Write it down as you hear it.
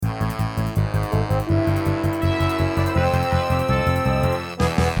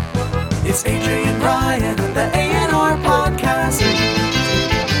It's AJ and Ryan on the A&R podcast.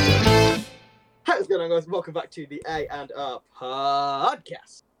 How's it going on, guys? Welcome back to the A&R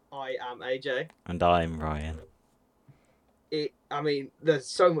podcast. I am AJ. And I'm Ryan. There's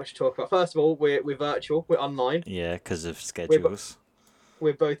so much to talk about. First of all, we're virtual, we're online. Yeah, because of schedules.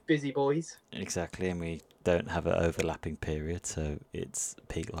 We're both busy boys. Exactly, and we don't have an overlapping period, so it's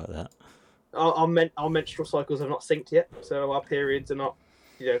peak like that. Our menstrual cycles have not synced yet, so our periods are not,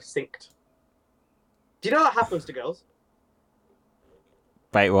 synced. Do you know what happens to girls?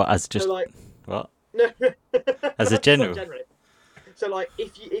 Wait, what? As just what? No. As a general. Generally. So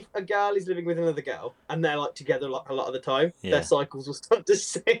if a girl is living with another girl and they're together a lot of the time, their cycles will start to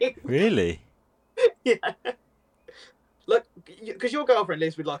sync. Really? Yeah. Look, because your girlfriend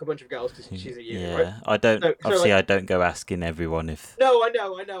lives with a bunch of girls because she's a unit, right? I don't. Obviously, I don't go asking everyone if. No, I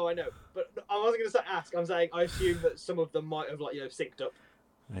know. But I wasn't going to ask. I'm saying I assume that some of them might have synced up.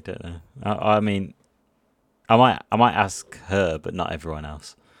 I don't know. I mean, I might ask her, but not everyone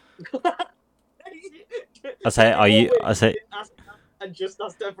else. I say, are you? I say, and just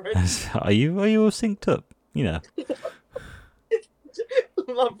ask their friends. Are you all synced up? You know.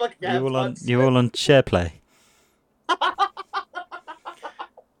 You're all on share play.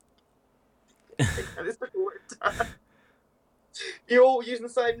 You're all using the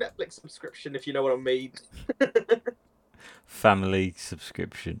same Netflix subscription, if you know what I mean. Family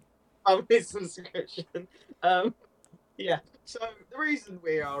subscription. Family subscription. Yeah. So the reason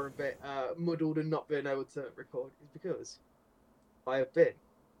we are a bit muddled and not being able to record is because I have been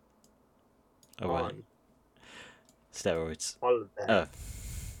on steroids. Holiday.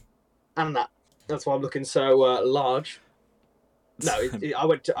 And that's why I'm looking so large. No, I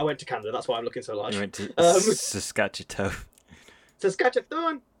went to Canada. That's why I'm looking so large. You went to Saskatchewan.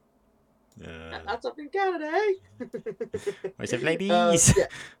 Saskatchewan. That's up in Canada, eh? What's up, ladies? Yeah.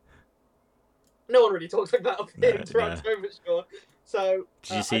 No one really talks like that up here in Toronto, for sure. So,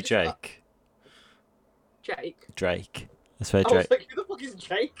 did you see Drake? Drake. That's where Drake. I was like, who the fuck is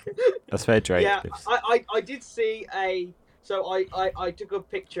Drake? That's where Drake lives. I did see I took a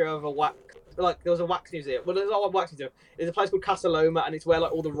picture of a wax. There was a wax museum. Well, there's not a wax museum. There's a place called Casa Loma, and it's where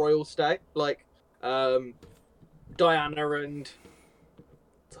all the royals stay. Diana and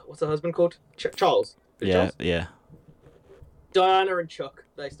what's her husband called? Charles. Yeah, Charles? yeah. Diana and Chuck,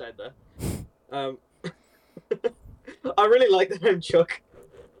 they stayed there. I really like the name Chuck.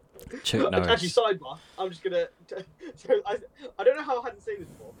 Chuck Norris. Actually, sidebar. I'm just gonna. So I don't know how I hadn't seen this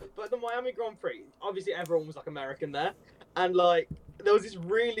before, but at the Miami Grand Prix, obviously everyone was American there, and there was this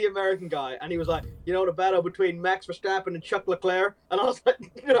really American guy, and he was like, the battle between Max Verstappen and Chuck Leclerc, and I was like,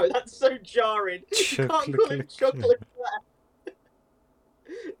 that's so jarring. You can't call him Chuck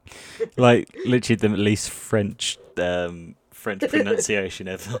Leclerc. Literally the least French pronunciation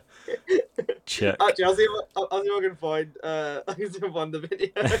ever. Chuck. Actually, I'll see if I can find. I can see if I find the video.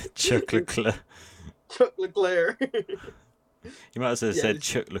 Chuck Leclerc. Chuck Leclerc. You might as well have said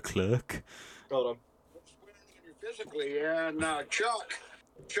Chuck Leclerc. Hold on. Physically, Chuck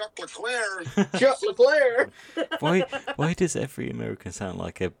Leclerc. Chuck Leclerc. Why does every American sound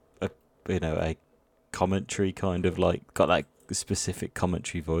like a commentary kind of got that specific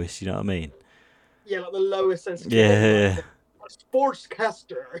commentary voice? You know what I mean? Yeah, the lowest sensitivity. Yeah. A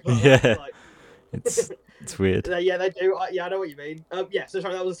sportscaster. Yeah. It's weird. Yeah, they do. I know what you mean. So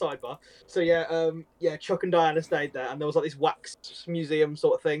sorry, that was a sidebar. So Chuck and Diana stayed there, and there was this wax museum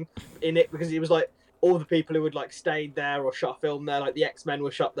sort of thing in it because it was all the people who had stayed there or shot a film there, the X-Men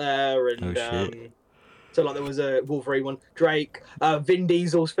were shot there, and so there was a Wolverine one, Drake, Vin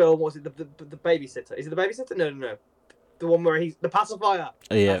Diesel's film. Was it the Babysitter? Is it the Babysitter? No. The one where he's the pacifier.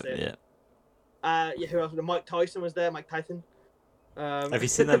 Yeah. Who else? Mike Tyson was there. Mike Tyson. Have you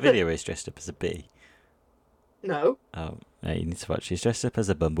seen that video where he's dressed up as a bee? No. Oh, yeah, you need to watch. He's dressed up as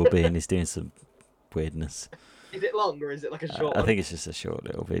a bumblebee and he's doing some weirdness. Is it long or is it a short? I think it's just a short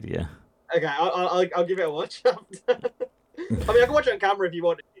little video. Okay, I'll give it a watch. I can watch it on camera if you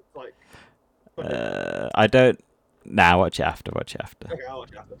want. I don't. Nah, watch it after. Okay, I'll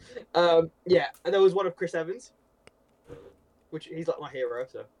watch it after. And there was one of Chris Evans, which he's my hero.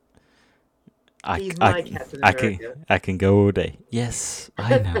 So. He's my Captain America. I can go all day. Yes,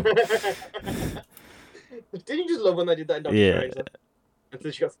 I know. Didn't you just love when they did that in Doctor Strange?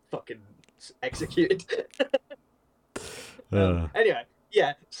 Until she got fucking executed. Anyway,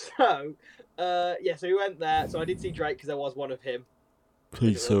 so we went there. So I did see Drake because there was one of him.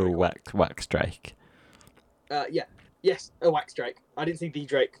 Please saw wax Drake. Yes, a wax Drake. I didn't see the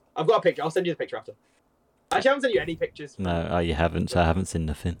Drake. I've got a picture. I'll send you the picture after. Actually, I haven't sent you any pictures. No, you haven't. So I haven't seen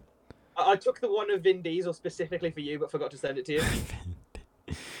nothing. I took the one of Vin Diesel specifically for you, but forgot to send it to you.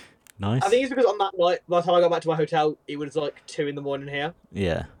 Nice. I think it's because on that night, by the time I got back to my hotel, it was like 2 a.m. here.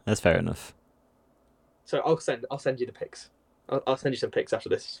 Yeah, that's fair enough. So I'll send you the pics. I'll send you some pics after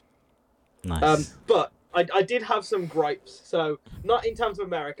this. Nice. But I did have some gripes. So not in terms of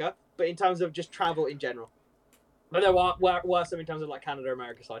America, but in terms of just travel in general. But there were some in terms of like Canada,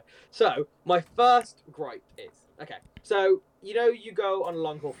 America side. So my first gripe is okay. So you go on a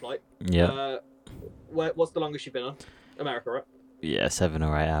long haul flight. Yeah. What's the longest you've been on? America, right? Yeah, 7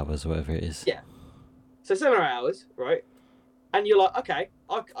 or 8 hours, whatever it is. Yeah. So 7 or 8 hours, right? And you're like, okay,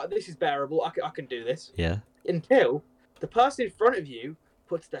 this is bearable. I can do this. Yeah. Until the person in front of you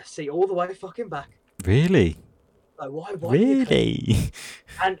puts their seat all the way fucking back. Really? Like, why? Really?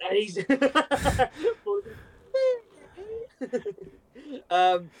 And he's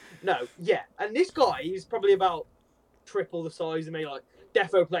no, yeah. And this guy, he's probably about triple the size of me. Like,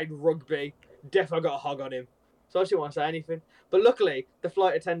 defo played rugby. Defo got a hog on him. So I didn't want to say anything. But luckily, the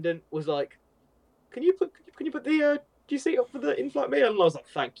flight attendant was like, "Can you put the do you seat up for the in-flight meal?" And I was like,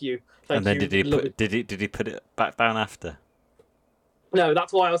 "Thank you." And then you. did he put it back down after? No,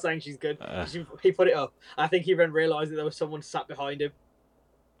 that's why I was saying she's good. Uh. He put it up. I think he then realised that there was someone sat behind him.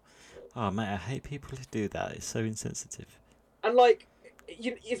 Oh mate, I hate people who do that. It's so insensitive. And like,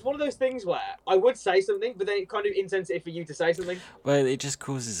 it's one of those things where I would say something, but then it's kind of insensitive for you to say something. Well, it just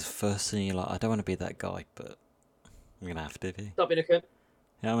causes a fuss, and you're like, I don't want to be that guy, but I'm gonna have to be. Stop being a cunt.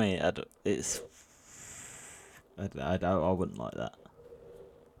 You know what I mean? I wouldn't like that.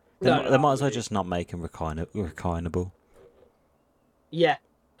 They might as well just not make them reclinable. Yeah.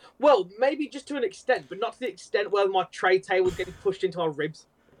 Well, maybe just to an extent, but not to the extent where my tray table was getting pushed into my ribs.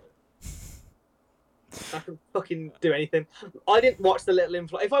 I can fucking do anything. I didn't watch the Little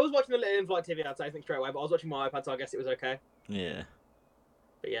In-Flight. If I was watching the Little In-Flight TV, I'd say anything straight away, but I was watching my iPad, so I guess it was okay. Yeah.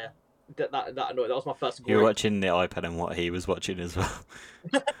 But yeah, that annoyed. That was my first You were gripe. watching the iPad and what he was watching as well.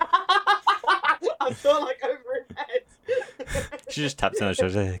 I saw like over his head. She just tapped on her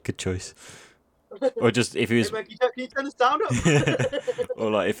shoulder. Good choice. Or just if he was, Hey, man, can you turn the sound up? or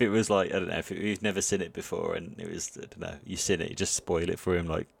like if it was like I don't know, if you've never seen it before and it was I don't know, you've seen it, you just spoil it for him.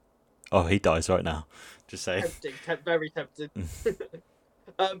 Like, oh, he dies right now. Just say. Tempting, very tempting.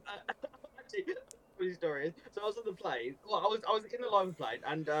 Actually, funny story is, so I was on the plane. Well, I was in the line of the plane,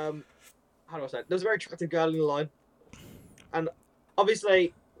 and how do I say it? There was a very attractive girl in the line, and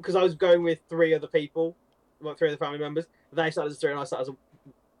obviously because I was going with 3 other people, well, 3 other family members, they started as 3 and I started as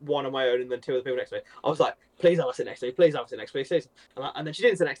one on my own, and then 2 other people next to me. I was like, please have a sit next to me, please have a sit next to me, please. And then she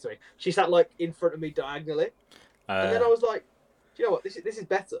didn't sit next to me. She sat like in front of me diagonally, and then I was like, do you know what? This is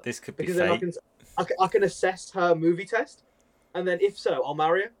better. This could be Because fate. then I can assess her movie test, and then if so, I'll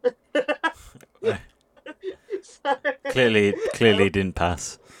marry her. So, Clearly didn't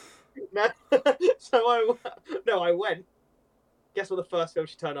pass. no, so I went. Guess what the first film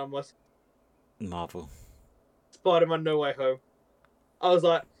she turned on was? Marvel. Spider-Man: No Way Home. I was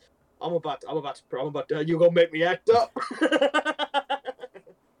like, I'm about to, you're gonna make me act up.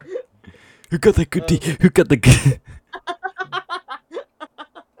 Who got the goodie? Who got the good?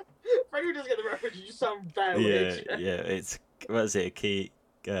 Frank, who doesn't get the reference? You just sound bad. Yeah. It's what is it? Key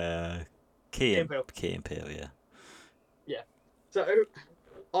and Peele, yeah. So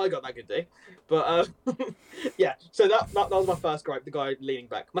I got that good day, but yeah. So that was my first gripe. The guy leaning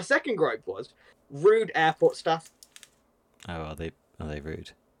back. My second gripe was rude airport staff. Oh, are they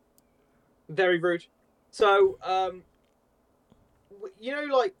rude? Very rude. So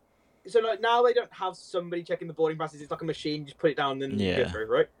like now they don't have somebody checking the boarding passes. It's like a machine. You just put it down and then you go through,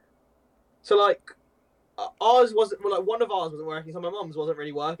 right? So like ours wasn't one of ours wasn't working. So my mum's wasn't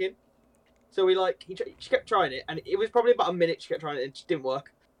really working. So she kept trying it, and it was probably about a minute she kept trying it, and it just didn't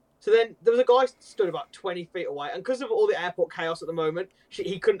work. So then there was a guy stood about 20 feet away, and because of all the airport chaos at the moment,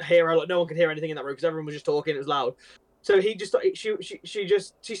 he couldn't hear her. Like no one could hear anything in that room because everyone was just talking. It was loud. So he just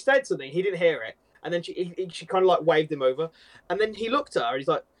she said something. He didn't hear it, and then she kind of like waved him over, and then he looked at her and he's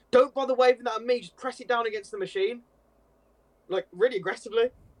like, "Don't bother waving that at me. Just press it down against the machine." Like really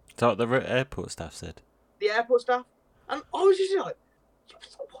aggressively. That's what the airport staff said. The airport staff, and I was just like,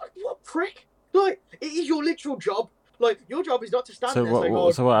 what prick? Like, it is your literal job. Like, your job is not to stand So there what? saying,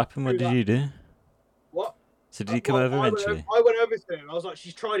 "Oh, So what happened? What did you do? what?" So did he come over eventually? I went over to him. I was like,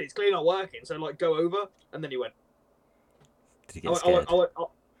 "She's tried it. It's clearly not working." So like, go over, and then he went. Did he get scared?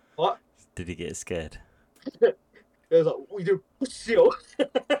 What? Did he get scared? It was like, "We do pussy." Yo,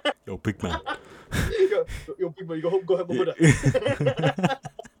 Yo, big man. yo, big man, you go help my mother.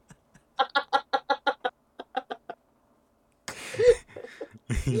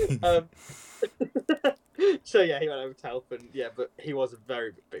 So yeah, he went over to help, and yeah, but he was a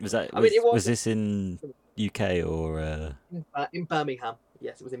very big. Was that? I mean, it was this in UK or? in Birmingham.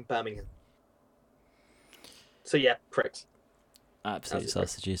 Yes, it was in Birmingham. So yeah, pricks. Absolute That's a prick.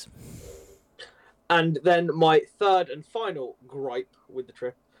 sausages. And then my third and final gripe with the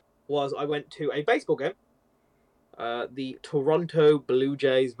trip was I went to a baseball game. The Toronto Blue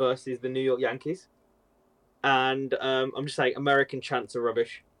Jays versus the New York Yankees. And I'm just saying, American chants are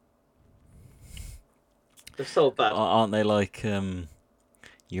rubbish. They're so bad. Aren't they like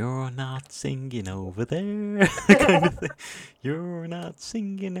you're not singing over there kind of thing? You're not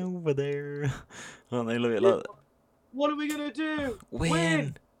singing over there. Aren't they a little bit like What are we gonna do?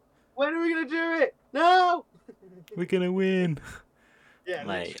 win? When are we gonna do it? No. We're gonna win. Yeah,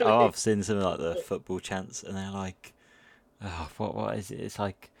 Mate, literally. I've seen some of like the football chants, and they're like, "Oh, what is it?" It's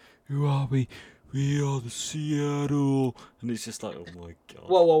like, "Who are we? We are the Seattle," and it's just like, "Oh my god!"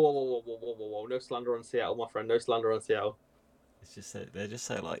 Whoa! No slander on Seattle, my friend. No slander on Seattle. It's just so, they're just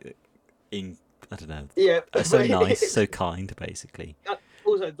so like, I don't know, Yeah. so nice, so kind, basically.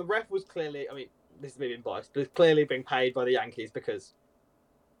 Also, the ref was clearly. I mean, this is me being biased, but clearly being paid by the Yankees because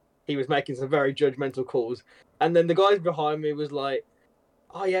he was making some very judgmental calls, and then the guys behind me was like,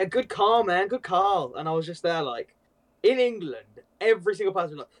 "Oh yeah, good call, man, good call," and I was just there like, in England, every single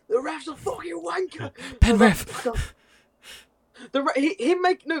person was like, "The ref's a fucking wanker." Pen I was ref. like, but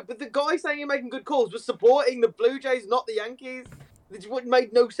the guy saying he's making good calls was supporting the Blue Jays, not the Yankees. It just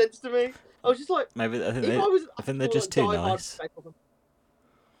made no sense to me. I was just like, Maybe I think if I was, I think they're just too diehard nice. baseball fan-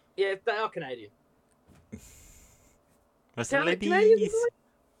 Yeah, they are Canadian. What's Damn the it, Canadians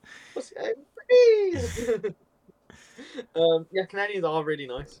ladies? are Please. Yeah, Canadians are really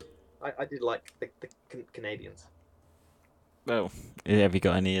nice. I did like the Canadians. Well, have you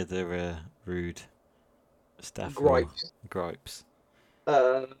got any other rude stuff or gripes?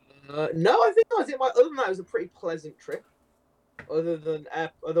 No, I think that was it. Other than that, it was a pretty pleasant trip. Other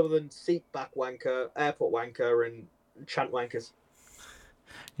than seat back wanker, airport wanker, and chant wankers.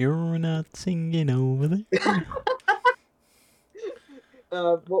 You're not singing over there.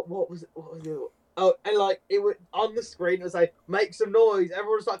 What was it? What was the other one? Oh, and like it was on the screen. It was like make some noise.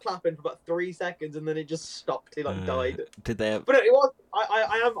 Everyone started clapping for about 3 seconds, and then it just stopped. He died. Did they? But it was.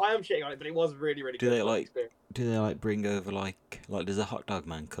 I am shitting on it, but it was really really Do good. they, fun like- experience. Do they like bring over like does a hot dog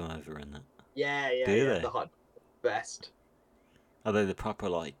man come over and that? Yeah, Do they? the hot best, Are they the proper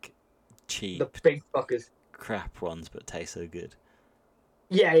like cheap the big fuckers. crap ones but taste so good?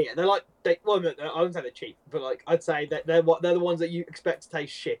 Yeah, they're like well, no, I wouldn't say they're cheap, but like I'd say that they're the ones that you expect to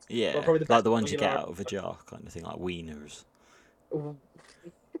taste shit. Yeah, Well, probably the like best the ones you know. get out of a jar kind of thing, like wieners.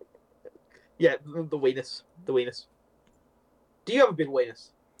 Yeah, the weenus, the weenus. Do you have a big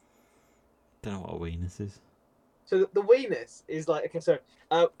weenus? Don't know what a wieners is. So the weenus is like okay. So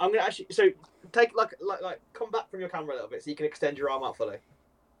I'm gonna actually take like come back from your camera a little bit so you can extend your arm out fully.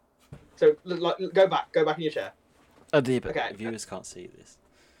 So like go back in your chair. Oh dear, but Okay. viewers can't see this.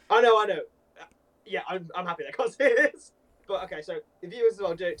 I know. Yeah, I'm happy they can't see this. But okay, so the viewers as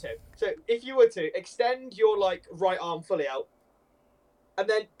well do it too. So if you were to extend your like right arm fully out, and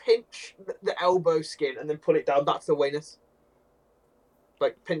then pinch the elbow skin and then pull it down, that's the weenus.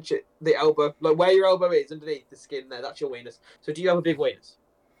 Like pinch it, the elbow, like where your elbow is underneath the skin there, that's your weenus. So do you have a big weenus?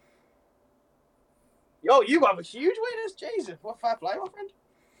 Oh, you have a huge weenus? Jesus, what fair play, my friend.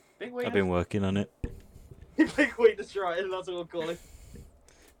 Big weenus. I've been working on it. Big weenus, right? That's what we'll call it.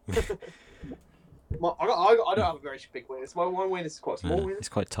 I don't have a very big weenus. My weenus is quite small. Weenus. It's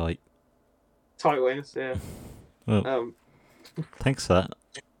quite tight. Tight weenus, yeah. Well, thanks for that.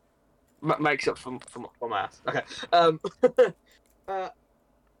 Makes up for my ass. Okay.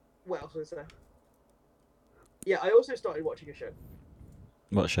 What else was I say? Yeah, I also started watching a show.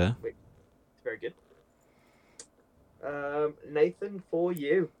 What show? It's very good. Nathan, for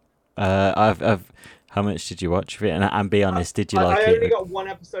you. I've. How much did you watch of it? And be honest, did you like I it? only got one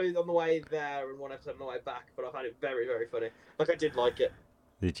episode on the way there and one episode on the way back, but I found it very, very funny. Like I did like it.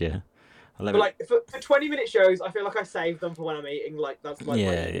 Did you? But like for 20-minute shows, I feel like I saved them for when I'm eating. Like that's like my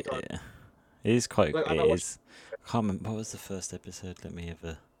yeah. eating time. It is quite. Like, I it don't is. I can't remember what was the first episode. Let me have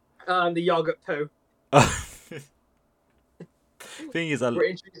a. The yogurt poo. Thing is, We're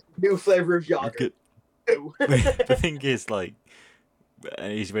introducing a new flavour of yogurt. Poo. the thing is, like,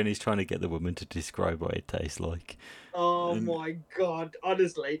 when he's trying to get the woman to describe what it tastes like. Oh my god!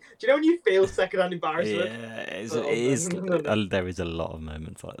 Honestly, do you know when you feel secondhand embarrassment? Yeah, it Oh, is. no. There is a lot of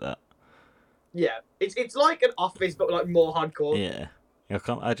moments like that. Yeah, it's like an Office, but like more hardcore. Yeah,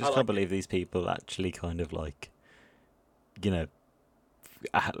 I just can't believe these people actually kind of like, you know,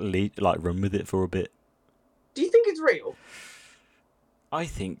 like run with it for a bit. Do you think it's real? I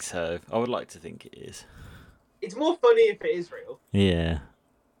think so. I would like to think it is. it's more funny if it is real. Yeah,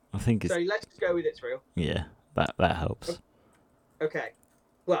 I think it's So let's just go with it's real. yeah. That helps. Okay.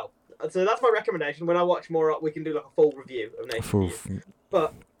 Well, so that's my recommendation. When I watch more, we can do like a full review of Nathan For, for You.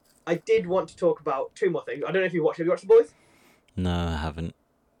 But I did want to talk about two more things. I don't know if you watched. Have you watched The Boys? no, I haven't.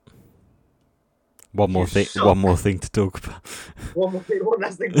 One more You thing. suck. One more thing to talk about. One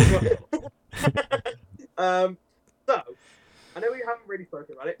last thing. So I know we haven't really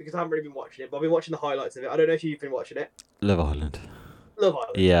spoken about it because I haven't really been watching it, but I've been watching the highlights of it. I don't know if you've been watching it. Love Island. Love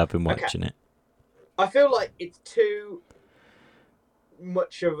Island. Yeah, I've been Okay. watching it. I feel like it's too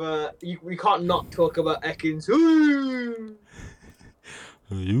much of a. We can't not talk about Ekins. Ooh!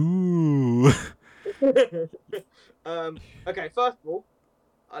 Ooh. Okay, first of all,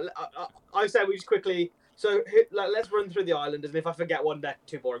 I say we just quickly. So let's run through the islanders, and if I forget one, they're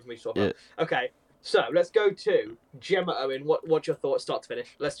too boring for me to talk about. Okay, so let's go to Gemma Owen. What's your thoughts, start to finish?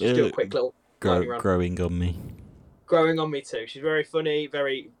 Let's just do a quick little lightning round. Growing on me. Growing on me too. She's very funny,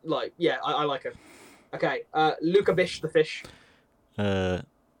 very I like her. Okay, Luca Bish the fish. I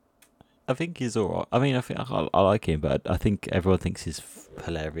think he's alright. I mean, I like him, but I think everyone thinks he's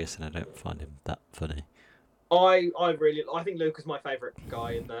hilarious, and I don't find him that funny. I think Luca's my favourite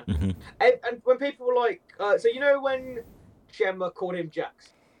guy in there. Mm-hmm. And when people were like, so you know when Gemma called him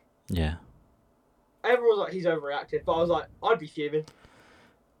Jax, Yeah. everyone was like, he's overreacted, but I was like, I'd be fuming.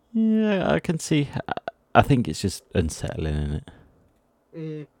 Yeah, I can see. I think it's just unsettling,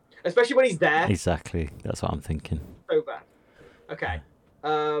 isn't it? Especially when he's there. Exactly. That's what I'm thinking. So bad. Okay.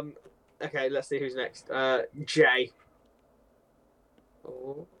 Okay, let's see who's next. Jay.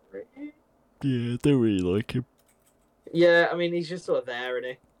 Oh, Yeah, I don't really like him. yeah, I mean, he's just sort of there,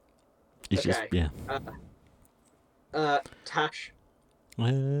 isn't He's Okay. just, yeah. he? Tash.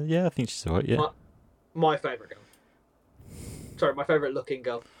 Yeah, I think she's alright, yeah. My favourite girl. Sorry, my favourite looking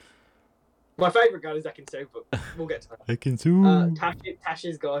girl. My favourite girl is Ekin-Su, but we'll get to her. I can too.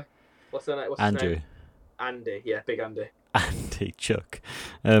 Tash's guy. What's her name? What's his Andrew. name? Andy. Yeah, big Andy. Andy, Chuck.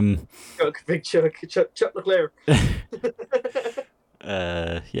 Chuck, big Chuck. Chuck Leclerc.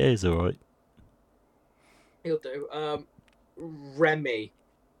 Yeah, he's alright. He'll do. Remy.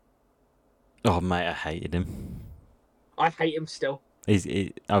 Oh, mate, I hated him. I hate him still.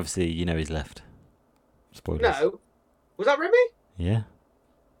 He obviously, he's left. Spoilers. No. Was that Remy? Yeah.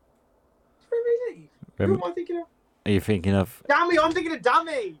 Did Remy leave? Who am I thinking of? Are you thinking of... Dammy, I'm thinking of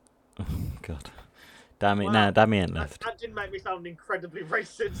Dammy. Oh, God. Dammy, Wow. nah, Dammy ain't left. That didn't make me sound incredibly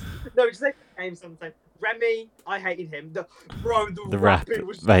racist. No, just like aim something. Remy, I hated him. The The rap, rapping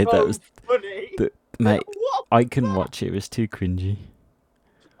was mate, so that was- funny. Mate, What? I couldn't watch it. It was too cringy.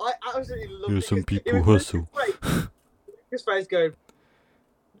 I absolutely loved Yeah, it. some 'cause it people was hustle. His face going.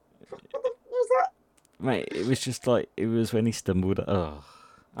 What was that? Mate, it was just like... It was when he stumbled... Oh.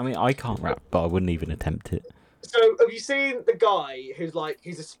 I mean, I can't rap, but I wouldn't even attempt it. So, have you seen the guy who's like,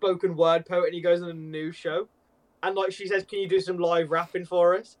 he's a spoken word poet and he goes on a news show? And like, she says, can you do some live rapping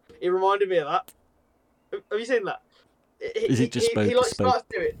for us? It reminded me of that. Have you seen that? Is it just He like starts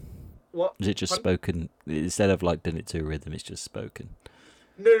to do it. What? Is it just Pardon? spoken... Instead of like doing it to a rhythm, it's just spoken.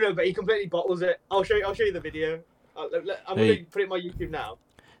 No, but he completely bottles it. I'll show you the video. I'm Hey. gonna put it on my YouTube now.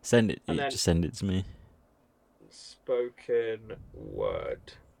 Send it. And then- Just send it to me. Spoken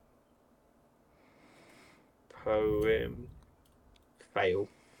word poem fail.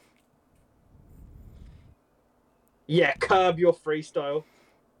 Yeah, curb your freestyle.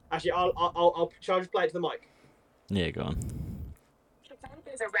 Actually, I'll shall I just play it to the mic? Yeah, go on.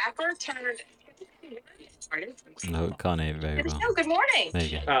 Is a rapper turned. No, can't hear it very well. No, good morning. There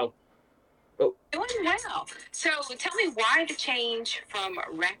you go. Oh, Doing well. So tell me why the change from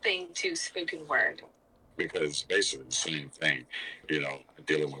rapping to spoken word? Because basically the same thing,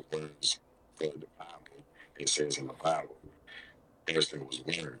 dealing with words for the Bible. It says in the Bible, everything was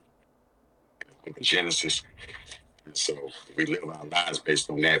word. With the Genesis. And so we live our lives based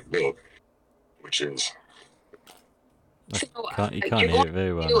on that book, which is So, You you're can't hear going it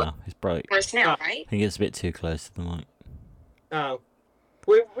very well to- now. It's bright. First now, right? I think it's a bit too close to the mic. oh.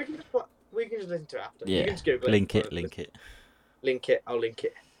 We can just listen to it after. You Yeah. can just Google Link it. it. Link it. Link it. I'll link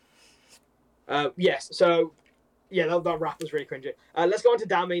it. Yes. So, yeah, that rap was really cringy. Let's go on to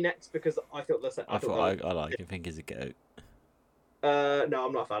Dammy next because I thought that's. I thought I like him. Think he's a goat. No,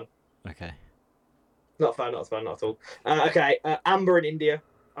 I'm not a fan. Okay. Not a fan. Not at all. Okay. Amber and India.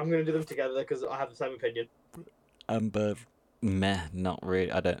 I'm going to do them together because I have the same opinion. But meh, not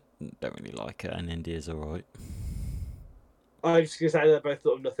really. I don't really like it. And India's alright. I was just going to say they're both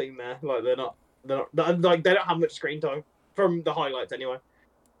sort of nothing there. Like they're not like they don't have much screen time from the highlights anyway.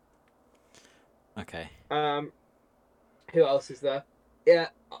 Okay. Who else is there? Yeah,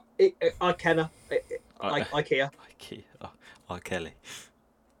 Ikenna. IKEA. IKEA. Oh, R. Kelly.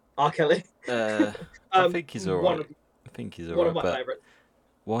 R. Kelly. I think he's One alright. of, I think he's one alright, of my but favourites.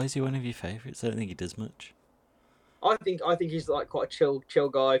 why is he one of your favourites? I don't think he does much. I think he's like quite a chill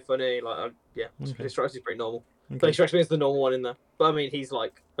guy, funny. Like, yeah, Okay. he strikes me pretty normal. But Okay. he strikes me as the normal one in there. But I mean, he's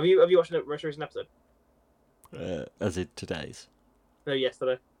like, have you watched a most recent episode? As in today's. No,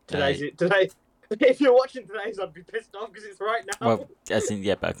 yesterday. Today. If you're watching today's, I'd be pissed off because it's right now. Well, as in,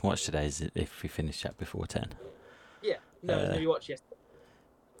 yeah, but I can watch today's if we finish that before 10. Yeah. No, have you watched yesterday?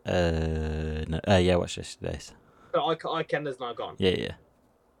 No. Yeah, I watched yesterday's. So I can has now gone. Yeah.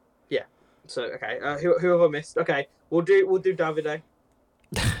 So okay, who have I missed? Okay, we'll do Davide.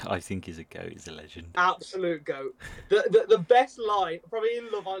 I think he's a goat. He's a legend. Absolute goat. The best line probably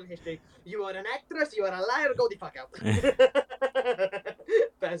in Love Island history. You are an actress. You are a liar. Go the fuck out.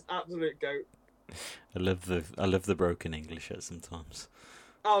 Best absolute goat. I love the broken English at sometimes.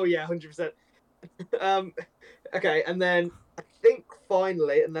 Oh yeah, 100%. Okay, and then I think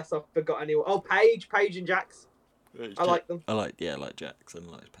finally, unless I've forgot anyone. Oh, Paige and Jax. I like them. I like Jax and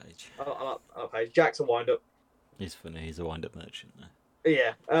I like Paige. I like Paige. Jax and Wind Up. He's funny. He's a wind-up merchant though.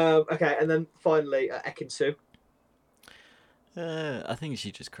 Yeah. Okay, and then finally Ekin Su. I think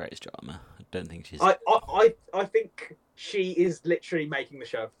she just creates drama. I don't think she's I think she is literally making the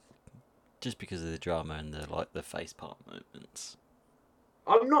show. just because of the drama and the face part moments.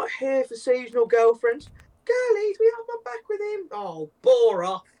 I'm not here for seasonal girlfriends. Girlies, we have my back with him. Oh, bore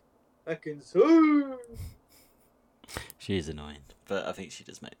off. Ekin Su. She is annoying, but I think she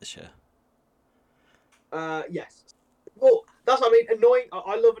does make the show. Yes. Well, that's what I mean. Annoying.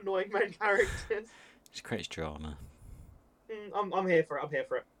 I love annoying main characters. She creates drama. I'm here for it. I'm here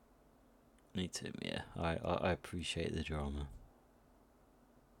for it. Me too. Yeah, I appreciate the drama.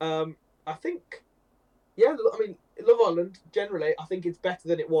 I think. Yeah, I mean, Love Island generally, I think it's better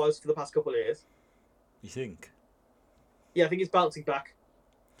than it was for the past couple of years. You think? Yeah, I think it's bouncing back.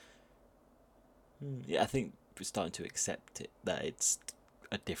 Yeah, I think we're starting to accept it that it's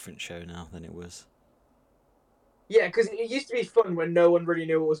a different show now than it was. Yeah, because it used to be fun when no one really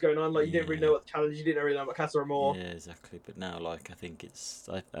knew what was going on. Like, you didn't really Yeah. know what the challenge, you didn't really know what Casa Amor. Yeah, exactly. But now, I think it's,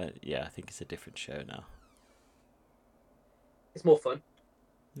 I think it's a different show now. It's more fun.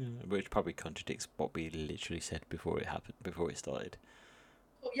 Yeah, which probably contradicts what we literally said before it happened, before it started.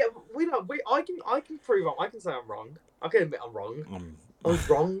 Oh, yeah, I can prove I can say I'm wrong. I can admit I'm wrong. I was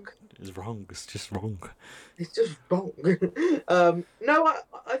wrong. It's wrong. It's just wrong. It's just wrong. No,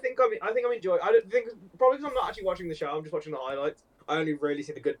 I think I'm enjoying. I don't think probably because I'm not actually watching the show. I'm just watching the highlights. I only really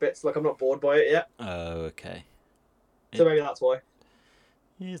see the good bits. Like I'm not bored by it yet. Oh, okay. So maybe that's why.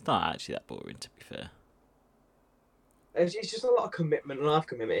 Yeah, it's not actually that boring, to be fair. It's just a lot of commitment, and I have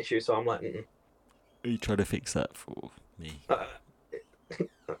commitment issues. So I'm like, Are you trying to fix that for me?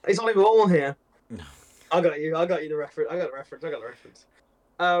 it's only normal here. No. I got you the reference. I got the reference.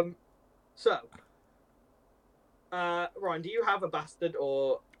 So, Ryan, do you have a bastard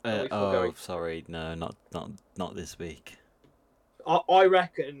or? Are we foregoing? Sorry, no, not this week. I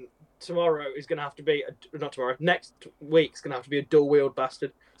reckon tomorrow is going to have to be not tomorrow. Next week's going to have to be a dual-wheeled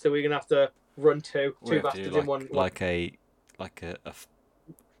bastard. So we're going to have to run two bastards in one. Like a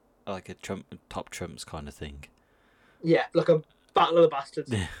top trumps kind of thing. Yeah, like a battle of the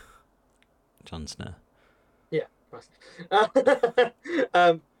bastards. Yeah. Jon Snow. Yeah.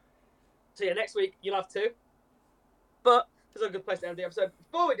 So yeah, next week you'll have two. But there's a good place to end the episode.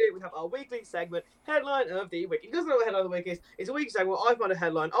 Before we do, we have our weekly segment, Headline of the Week. If you guys know what Headline of the Week is, it's a weekly segment where I find a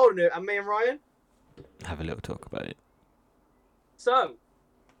headline, old and new, and me and Ryan. Have a little talk about it. So,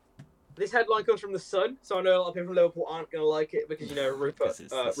 this headline comes from The Sun, so I know a lot of people from Liverpool aren't going to like it because,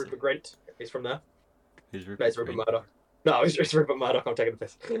 Rupert Grint is from there. Who's No, it's Rupert Murdoch. No, it's Rupert Murdoch. I'm taking the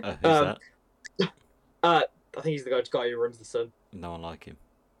piss. Who's that? I think he's the guy who runs The Sun. No one like him.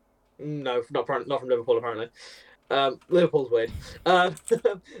 No, not from Liverpool, apparently. Liverpool's weird.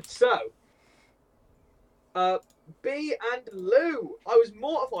 B and Lou. I was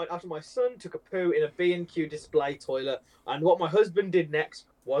mortified after my son took a poo in a B&Q display toilet, and what my husband did next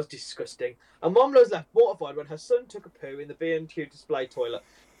was disgusting. And Mom was left mortified when her son took a poo in the B&Q display toilet.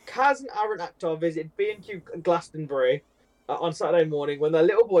 Kaz and Aaron Akhtar visited B&Q Glastonbury on Saturday morning when their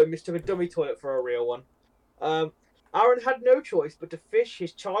little boy mistook a dummy toilet for a real one. Aaron had no choice but to fish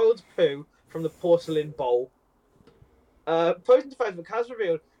his child's poo from the porcelain bowl. Posting to Facebook, Kaz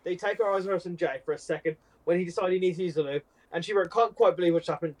revealed that he'd take her eyes off her son Jay for a second when he decided he needs to use the loo, and she wrote, "Can't quite believe what's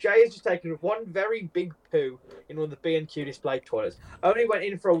happened. Jay has just taken one very big poo in one of the B&Q display toilets. Only went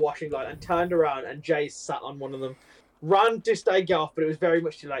in for a washing line and turned around, and Jay sat on one of them. Ran to stay get off, but it was very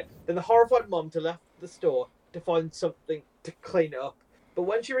much too late. Then the horrified mum left the store to find something to clean it up. but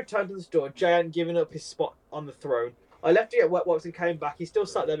when she returned to the store, Jay hadn't given up his spot on the throne. I left to get wet wipes and came back. He still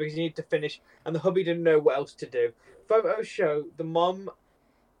sat there because he needed to finish, and the hubby didn't know what else to do. Photos show the moment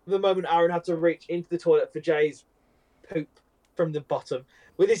Aaron had to reach into the toilet for Jay's poop from the bottom.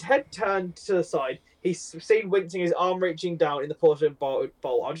 With his head turned to the side, he's seen wincing his arm reaching down in the porcelain bowl.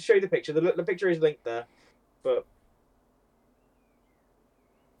 I'll just show you the picture. The picture is linked there. But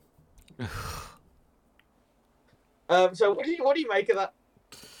so what do you make of that?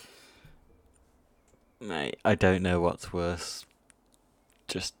 Mate, I don't know what's worse.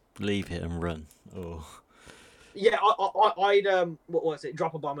 Just leave it and run, or Yeah, I'd what was it?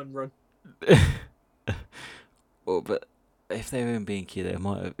 Drop a bomb and run. well, but if they were in B&Q, they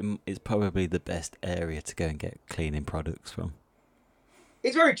might have, it's probably the best area to go and get cleaning products from.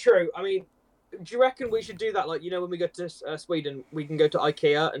 It's very true. I mean, do you reckon we should do that? Like, when we go to Sweden, we can go to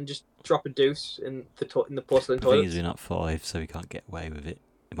IKEA and just drop a deuce in the porcelain The thing toilet. is, we're not 5, so we can't get away with it.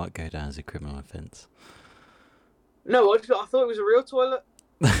 It might go down as a criminal offence. No, I thought it was a real toilet.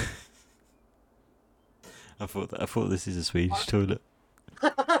 I thought this is a Swedish toilet. I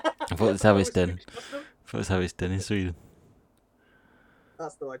thought that's how it's done. I thought that's how it's done in Sweden.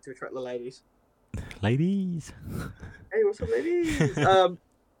 That's the way to attract the ladies. Ladies. Hey, what's up, ladies?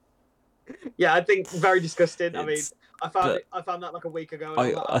 Yeah, I think very disgusting. I mean, I found that like a week ago.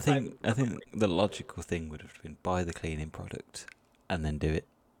 And I think the logical thing would have been buy the cleaning product and then do it.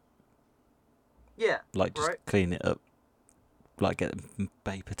 Yeah. Like, just right. clean it up. Like, get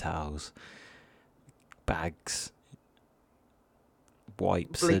paper towels, bags,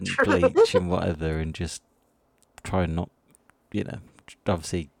 wipes Bleach. and bleach and whatever, and just try and not,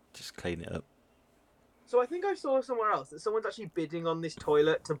 obviously just clean it up. So I think I saw somewhere else that someone's actually bidding on this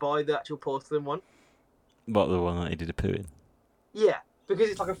toilet to buy the actual porcelain one. What, the one that he did a poo in? Yeah, because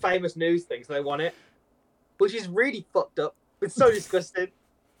it's like a famous news thing, so they want it. Which is really fucked up. It's so disgusting.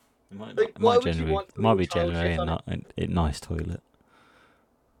 It might, Like, it why might, would you want might be child generally shit on a nice toilet.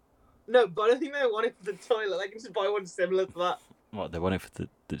 No, but I don't think they want it for the toilet. They can just buy one similar to that. What, they want it for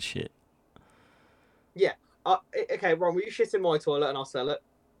the shit? Okay, Ron, will you shit in my toilet and I'll sell it?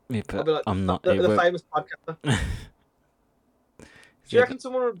 Yeah, I'll but be like I'm not. the famous podcaster. Do you reckon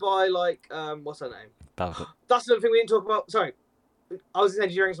someone would buy like what's her name? Velvet. That's another thing we didn't talk about. Sorry, I was saying,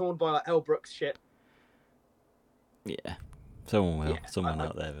 do you reckon someone would buy like Elle Brooks shit? Yeah, someone will. Yeah, Someone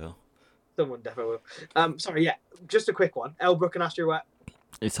out there will. Someone definitely will. Sorry, yeah, just a quick one. Elle Brooks and Astrid Wet.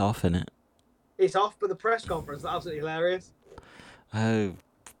 It's off, innit? It's off, but the press conference is absolutely hilarious. Oh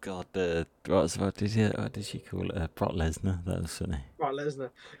God, what did she call it? Brock Lesnar. That was funny. Right, Lesnar.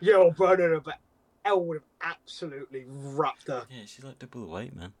 Yo, brother, but Elle would have absolutely wrapped her. Yeah, she's like double the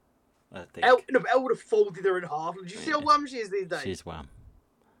weight, man. I think. Elle would have folded her in half. Do you see how wham she is these days? She's wham.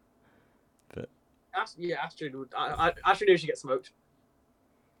 Astrid would. Astrid knew she'd get smoked.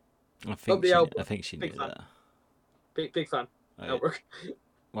 I think the she, elbow. I think she knew Big fan. that. Big fan. Oh, Elle Brooks.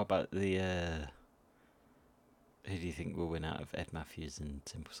 what about the? Who do you think will win out of Ed Matthews and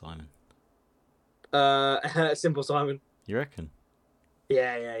Simple Simon? Simple Simon. You reckon?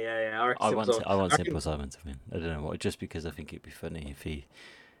 Yeah. I reckon I want reckon- Simple Simon to win. I don't know what, just because I think it'd be funny if he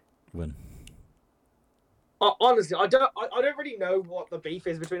won. Honestly, I don't really know what the beef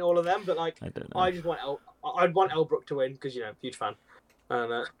is between all of them, but like, I don't know. I just want I'd want Elle Brooke to win because huge fan.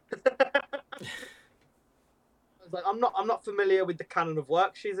 And I was like, I'm not familiar with the canon of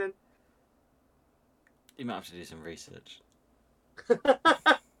work she's in. You might have to do some research.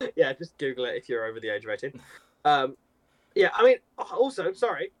 Yeah, just Google it if you're over the age of 18. Yeah, I mean, also,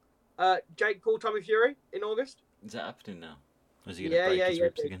 sorry, Jake Paul, Tommy Fury in August. Is that happening now? Or is he going to break his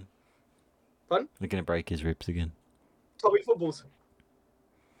ribs dude. again? Pardon? They're going to break his ribs again. Tommy Footballs.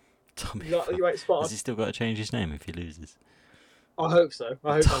 Tommy. You ain't spot on. Has he still got to change his name if he loses? I hope so.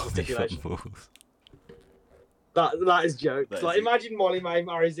 I hope that's a Tommy stipulation. Fumbles. That is jokes. That Like, is a- imagine Molly May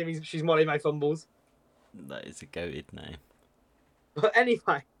marries him. She's Molly May Fumbles. That is a goated name. But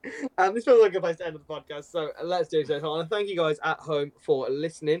anyway, this feels like a place to end the podcast, so let's do so. So I want to thank you guys at home for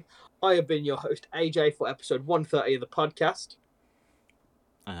listening. I have been your host, AJ, for episode 130 of the podcast.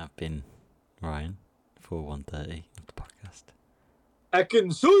 I have been Ryan for 130 of the podcast. I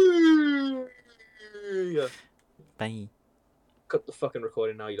can see. Bye. Cut the fucking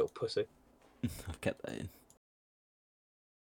recording now, you little pussy. I've kept that in.